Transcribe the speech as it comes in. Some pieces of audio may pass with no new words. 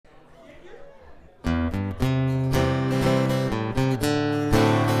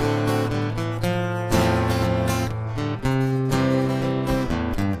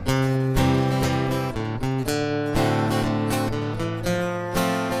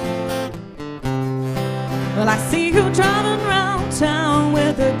Well, I see you driving around town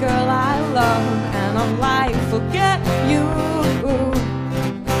with a girl I love, and I'm like, forget you.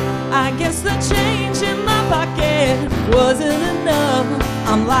 I guess the change in my pocket wasn't enough.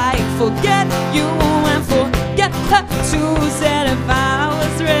 I'm like, forget you and forget her too. Said if I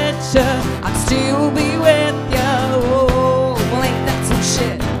was richer, I'd still be with you. Oh, well, ain't that some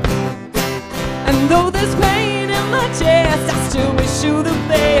shit? And though there's pain in my chest, I still wish you the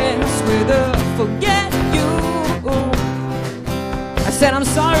best with a forget you. I said I'm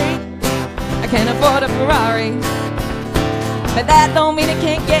sorry, I can't afford a Ferrari, but that don't mean it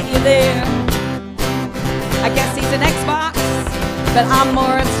can't get you there. I guess he's an Xbox, but I'm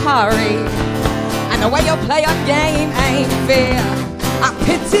more Atari, and the way you play your game ain't fair. I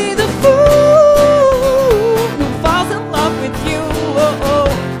pity the fool who falls in love with you.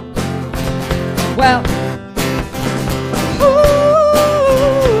 Well,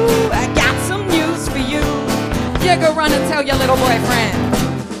 ooh, I got some news for you. You go run and tell your little boyfriend.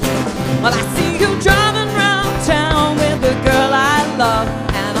 Well, I see you driving around town with a girl I love,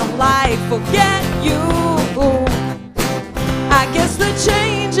 and I'm like, forget you. I guess the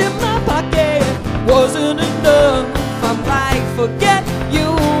change in my pocket wasn't enough. I'm like, forget you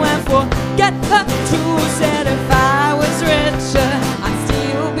and forget her too. Said if I was richer, I'd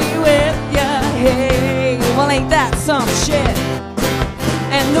still be with you. Hey, well, ain't that some shit?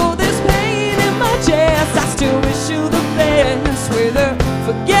 And though there's pain in my chest, I still wish you the best with her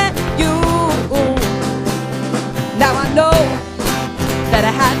forget you. Now I know that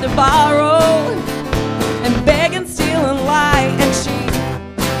I had to borrow and beg and steal and lie, and she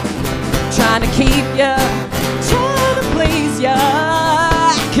trying to keep ya, trying to please ya,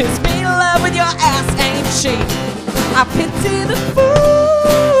 'cause being in love with your ass ain't cheap. I pity the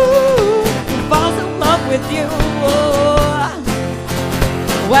fool who falls in love with you.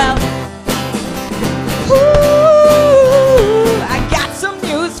 Well, ooh, I got some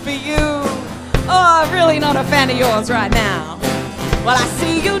news for you. Oh, I'm really not a fan of yours right now. Well, I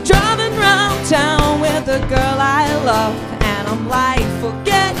see you driving around town with a girl I love, and I'm like,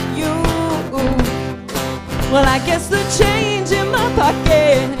 forget you. Well, I guess the change in my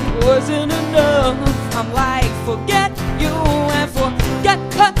pocket wasn't enough. I'm like, forget you and forget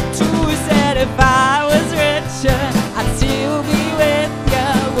her too. Said if I was richer, I'd still be with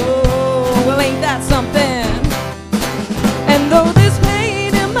you. Oh, well, ain't that something? And though there's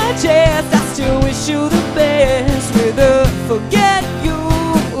pain in my chest, I still wish you the best with a forget you.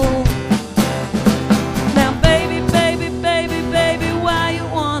 Now, baby, baby, baby, baby, why you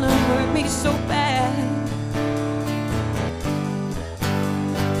wanna hurt me so bad?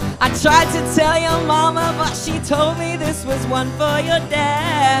 I tried to tell your mama, but she told me this was one for your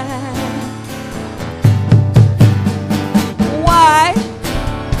dad. Why?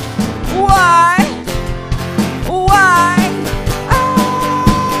 Why? Why?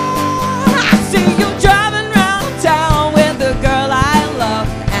 I see you driving around town with the girl I love,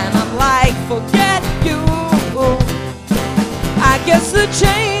 and I'm like, forget you. I guess the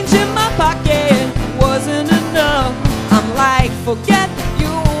change in my pocket wasn't enough. I'm like, forget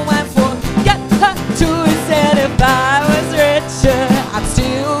you and forget her too. Said if I was richer, I'd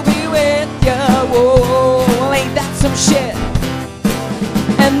still be with you. Whoa, well, ain't that some shit?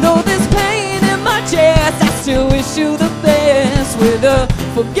 And though there's pain in my chest, I still wish you the best with a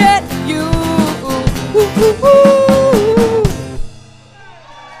forget you.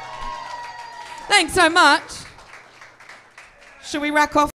 Thanks so much. Should we rack off?